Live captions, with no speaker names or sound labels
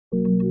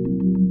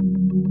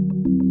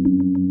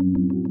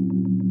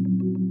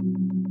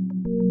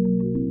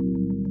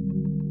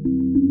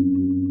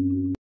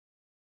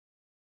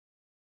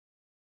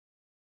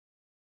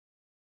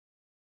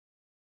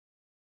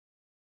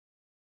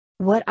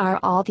What are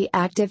all the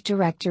Active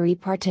Directory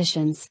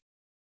partitions?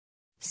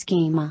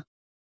 Schema.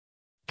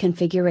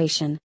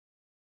 Configuration.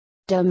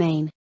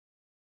 Domain.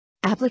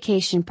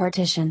 Application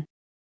partition.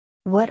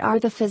 What are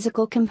the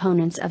physical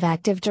components of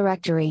Active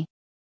Directory?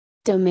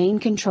 Domain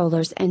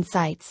controllers and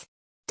sites.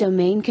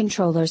 Domain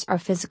controllers are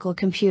physical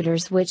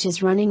computers which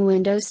is running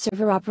Windows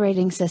Server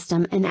operating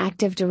system and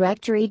Active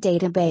Directory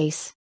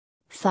database.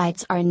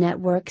 Sites are a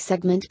network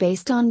segment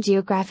based on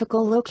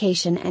geographical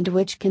location and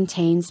which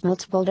contains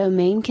multiple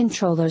domain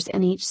controllers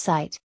in each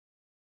site.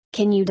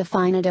 Can you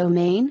define a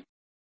domain?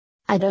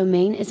 A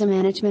domain is a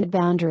management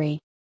boundary.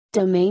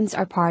 Domains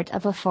are part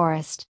of a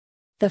forest.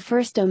 The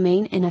first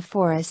domain in a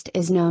forest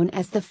is known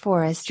as the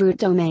forest root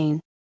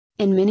domain.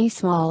 In many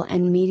small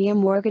and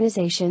medium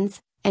organizations,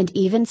 and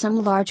even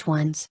some large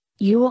ones,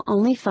 you will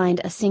only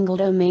find a single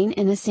domain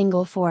in a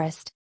single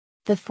forest.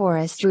 The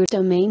forest root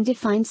domain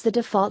defines the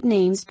default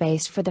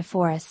namespace for the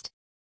forest.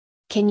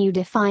 Can you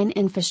define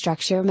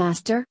infrastructure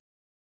master?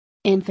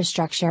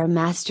 Infrastructure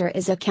master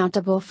is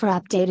accountable for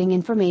updating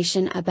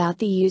information about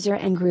the user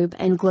and group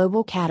and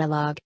global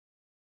catalog.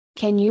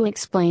 Can you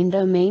explain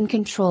domain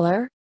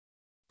controller?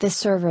 The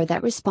server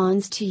that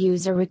responds to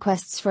user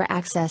requests for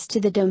access to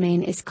the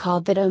domain is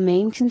called the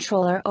domain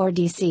controller or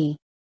DC.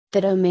 The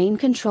domain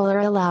controller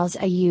allows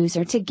a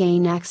user to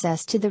gain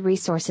access to the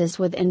resources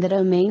within the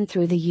domain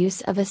through the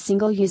use of a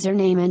single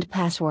username and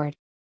password.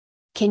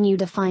 Can you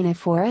define a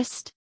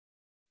forest?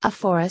 A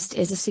forest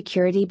is a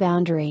security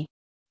boundary.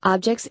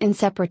 Objects in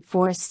separate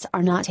forests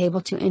are not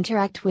able to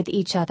interact with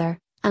each other,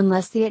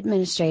 unless the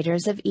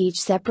administrators of each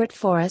separate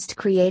forest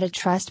create a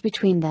trust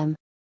between them.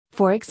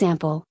 For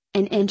example,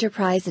 an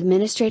enterprise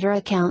administrator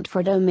account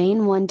for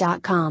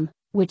domain1.com,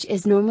 which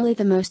is normally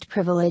the most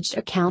privileged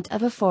account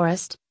of a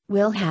forest,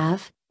 will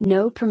have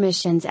no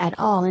permissions at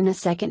all in a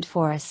second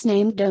forest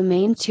named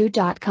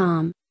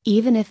domain2.com,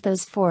 even if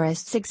those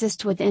forests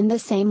exist within the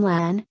same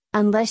LAN,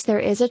 unless there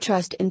is a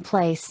trust in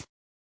place.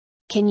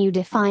 Can you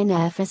define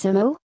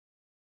FSMO?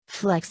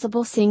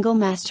 Flexible Single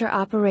Master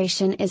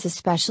Operation is a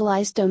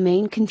specialized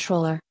domain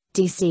controller,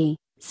 DC,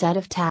 set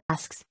of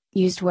tasks,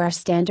 used where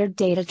standard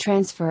data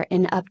transfer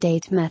and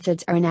update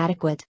methods are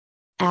inadequate.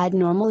 AD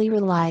normally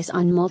relies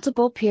on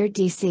multiple peer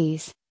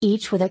DCs,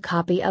 each with a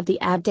copy of the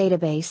AD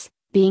database,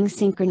 being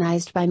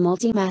synchronized by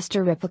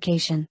multi-master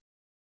replication.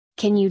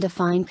 Can you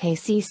define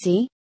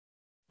KCC?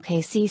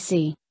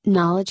 KCC,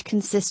 Knowledge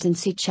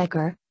Consistency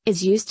Checker,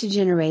 is used to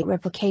generate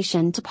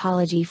replication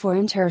topology for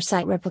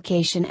inter-site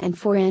replication and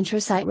for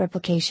intra-site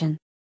replication.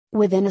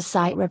 Within a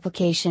site,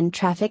 replication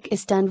traffic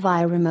is done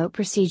via remote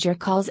procedure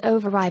calls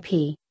over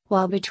IP,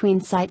 while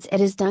between sites it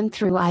is done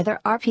through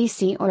either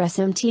RPC or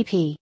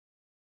SMTP.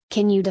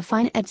 Can you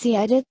define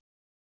etcedit?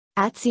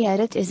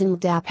 etcedit is an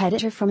LDAP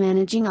editor for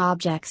managing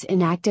objects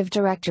in Active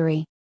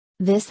Directory.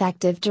 This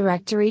Active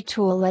Directory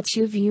tool lets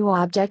you view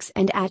objects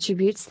and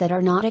attributes that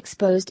are not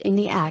exposed in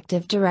the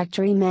Active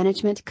Directory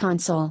Management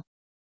Console.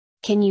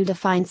 Can you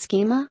define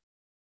schema?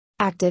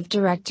 Active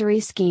Directory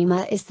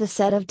schema is the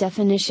set of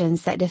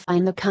definitions that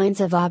define the kinds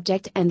of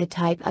object and the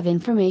type of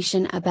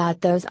information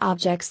about those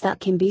objects that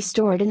can be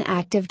stored in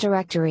Active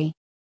Directory.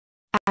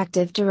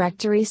 Active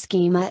Directory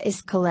schema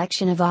is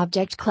collection of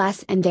object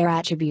class and their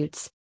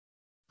attributes.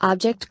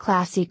 Object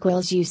class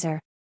equals user.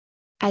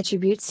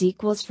 Attributes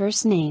equals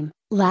first name,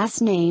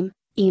 last name,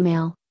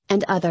 email,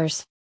 and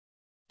others.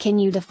 Can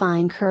you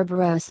define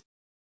Kerberos?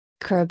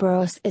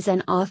 Kerberos is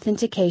an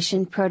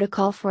authentication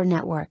protocol for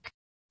network.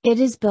 It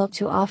is built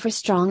to offer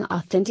strong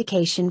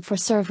authentication for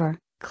server,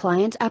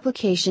 client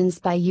applications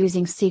by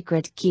using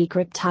secret key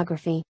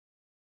cryptography.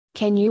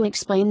 Can you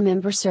explain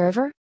member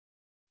server?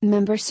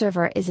 Member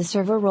server is a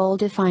server role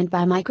defined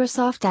by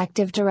Microsoft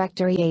Active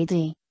Directory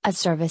AD, a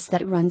service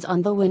that runs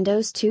on the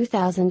Windows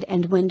 2000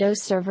 and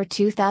Windows Server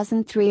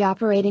 2003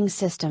 operating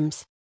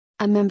systems.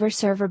 A member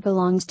server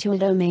belongs to a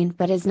domain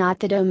but is not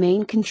the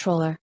domain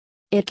controller.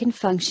 It can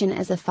function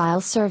as a file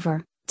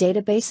server,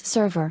 database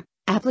server,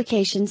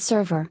 application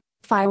server,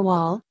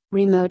 firewall,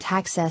 remote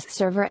access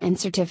server and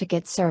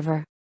certificate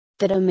server.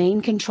 The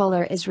domain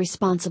controller is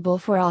responsible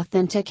for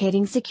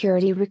authenticating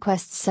security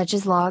requests such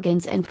as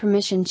logins and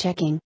permission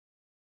checking.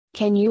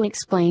 Can you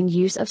explain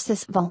use of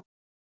sysvol?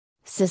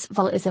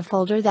 Sysvol is a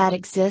folder that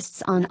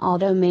exists on all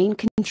domain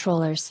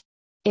controllers.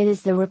 It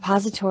is the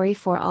repository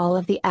for all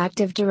of the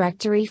Active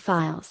Directory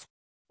files.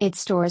 It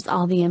stores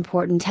all the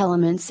important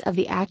elements of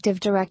the Active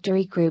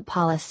Directory group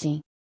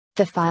policy.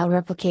 The File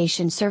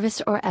Replication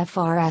Service or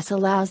FRS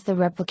allows the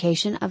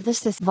replication of the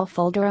sysvol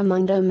folder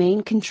among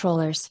domain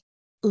controllers.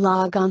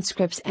 Logon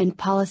scripts and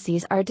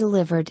policies are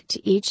delivered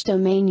to each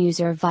domain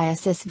user via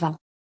sysvol.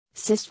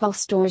 Sysvol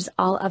stores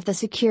all of the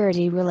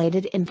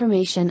security-related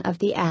information of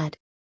the AD.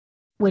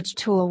 Which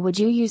tool would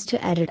you use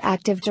to edit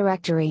Active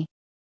Directory?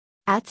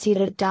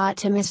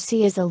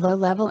 etcedit.msc is a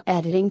low-level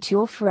editing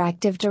tool for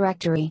Active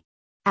Directory.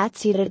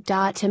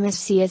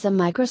 etcedit.msc is a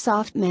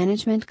Microsoft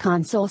Management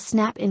Console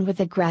snap-in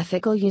with a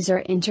graphical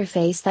user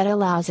interface that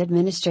allows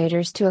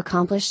administrators to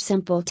accomplish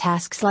simple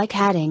tasks like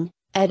adding,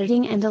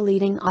 editing and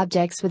deleting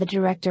objects with a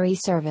directory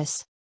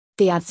service.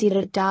 The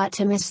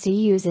Untitled.msc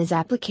uses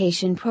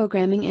application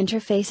programming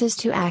interfaces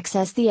to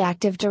access the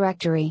Active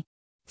Directory.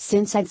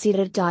 Since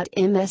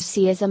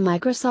Untitled.msc is a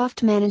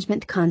Microsoft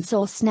Management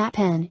Console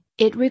snap-in,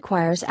 it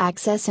requires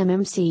Access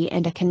MMC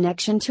and a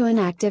connection to an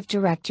Active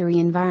Directory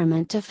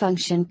environment to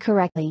function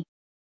correctly.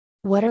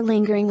 What are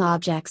lingering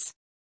objects?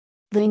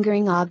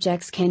 Lingering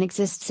objects can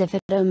exist if a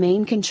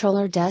domain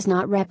controller does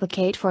not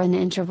replicate for an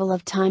interval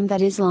of time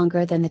that is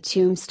longer than the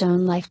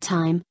tombstone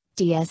lifetime,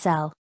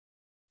 DSL.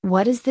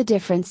 What is the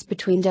difference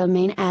between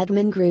domain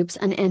admin groups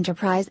and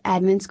enterprise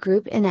admins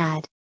group in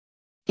AD?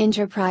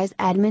 Enterprise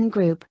admin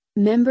group: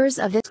 members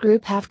of this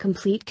group have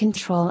complete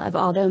control of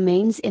all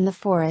domains in the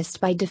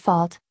forest by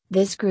default.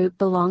 This group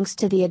belongs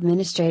to the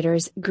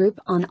administrators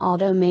group on all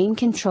domain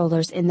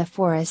controllers in the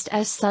forest.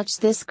 As such,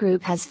 this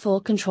group has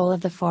full control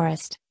of the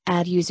forest.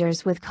 Add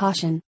users with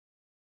caution.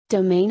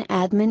 Domain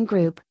admin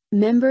group: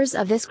 members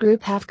of this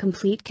group have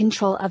complete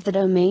control of the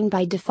domain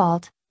by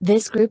default.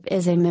 This group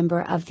is a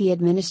member of the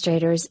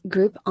administrators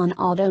group on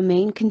all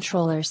domain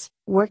controllers,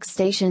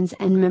 workstations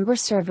and member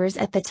servers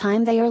at the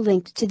time they are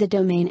linked to the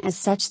domain. As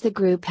such, the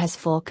group has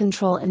full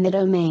control in the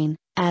domain.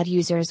 Add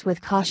users with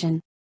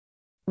caution.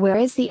 Where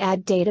is the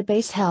AD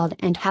database held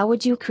and how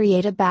would you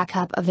create a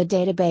backup of the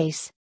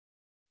database?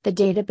 The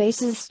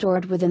database is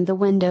stored within the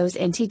Windows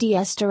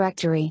NTDS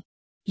directory.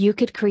 You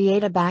could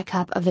create a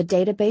backup of the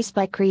database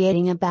by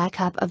creating a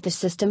backup of the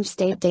system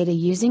state data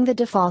using the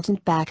default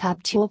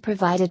backup tool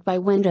provided by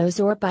Windows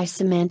or by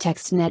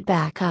Symantec's Net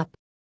Backup.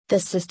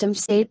 The system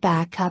state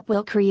backup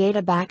will create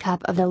a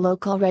backup of the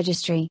local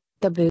registry,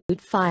 the boot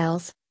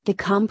files, the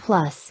COM+,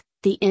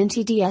 the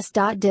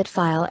ntds.dit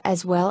file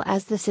as well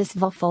as the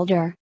sysvil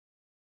folder.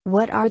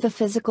 What are the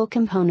physical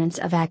components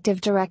of Active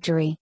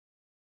Directory?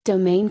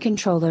 Domain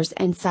controllers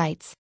and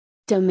sites.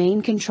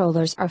 Domain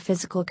controllers are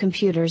physical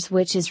computers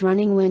which is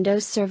running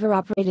Windows Server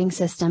operating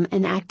system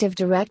and Active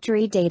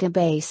Directory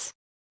database.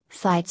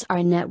 Sites are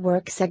a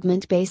network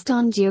segment based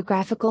on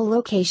geographical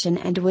location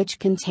and which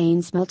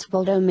contains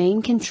multiple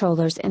domain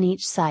controllers in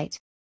each site.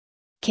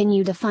 Can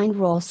you define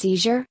role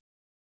seizure?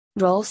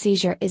 Role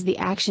seizure is the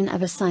action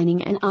of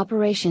assigning an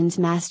operations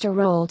master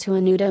role to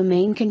a new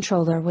domain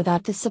controller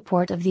without the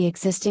support of the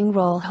existing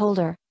role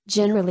holder,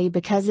 generally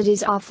because it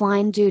is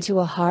offline due to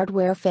a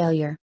hardware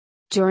failure.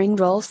 During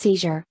role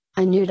seizure,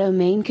 a new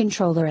domain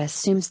controller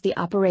assumes the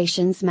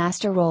operations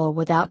master role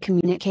without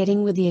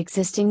communicating with the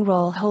existing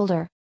role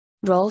holder.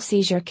 Role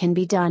seizure can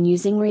be done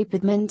using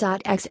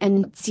repadmin.x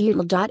and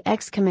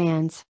ntutl.x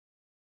commands.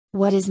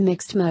 What is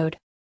mixed mode?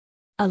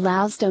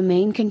 Allows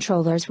domain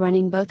controllers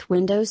running both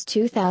Windows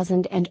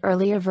 2000 and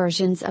earlier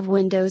versions of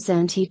Windows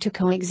NT to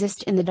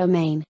coexist in the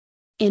domain.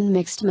 In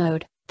mixed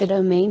mode, the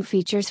domain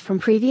features from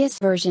previous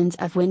versions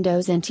of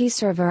Windows NT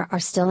Server are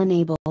still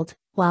enabled,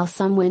 while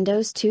some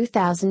Windows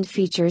 2000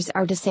 features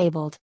are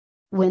disabled.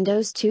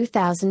 Windows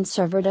 2000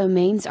 Server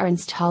domains are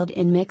installed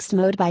in mixed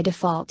mode by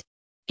default.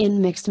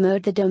 In mixed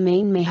mode, the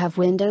domain may have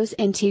Windows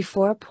NT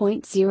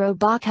 4.0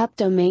 backup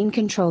domain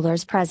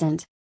controllers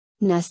present.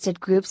 Nested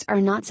groups are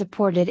not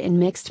supported in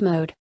mixed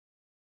mode.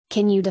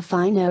 Can you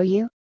define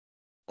OU?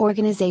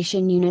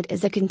 Organization unit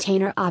is a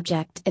container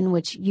object in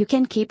which you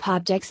can keep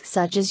objects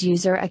such as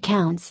user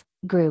accounts,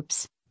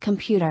 groups,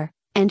 computer,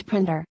 and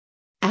printer,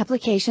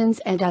 applications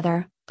and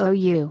other,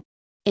 OU.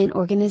 In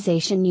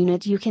organization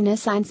unit you can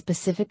assign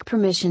specific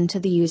permission to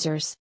the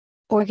users.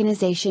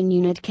 Organization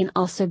unit can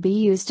also be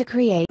used to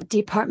create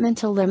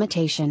departmental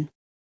limitation.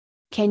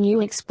 Can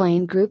you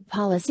explain group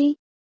policy?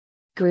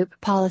 Group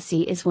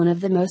policy is one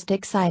of the most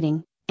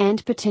exciting,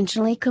 and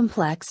potentially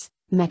complex,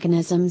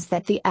 mechanisms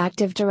that the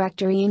Active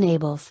Directory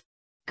enables.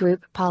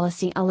 Group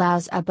policy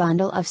allows a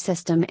bundle of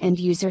system and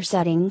user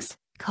settings,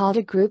 called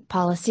a group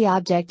policy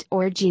object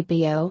or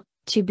GPO,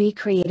 to be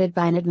created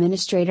by an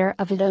administrator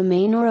of a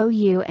domain or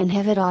OU and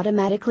have it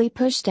automatically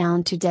pushed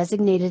down to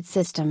designated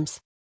systems.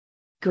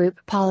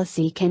 Group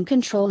policy can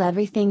control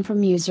everything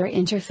from user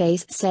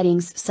interface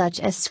settings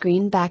such as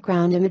screen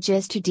background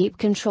images to deep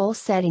control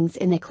settings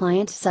in the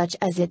client such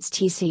as its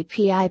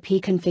TCP/IP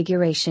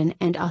configuration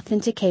and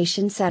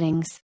authentication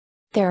settings.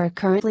 There are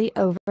currently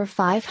over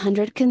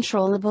 500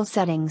 controllable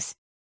settings.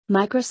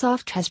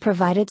 Microsoft has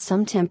provided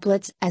some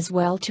templates as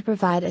well to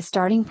provide a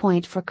starting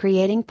point for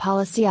creating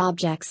policy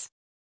objects.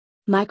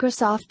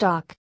 Microsoft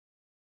Doc.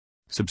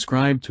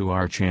 Subscribe to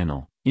our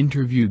channel,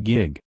 Interview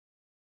Gig.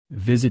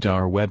 Visit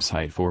our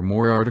website for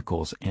more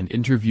articles and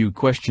interview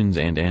questions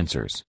and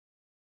answers.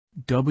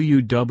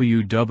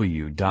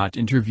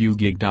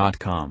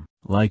 www.interviewgig.com.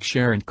 Like,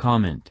 share and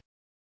comment.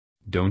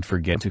 Don't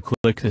forget to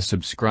click the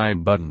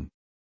subscribe button.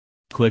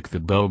 Click the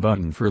bell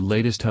button for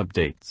latest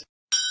updates.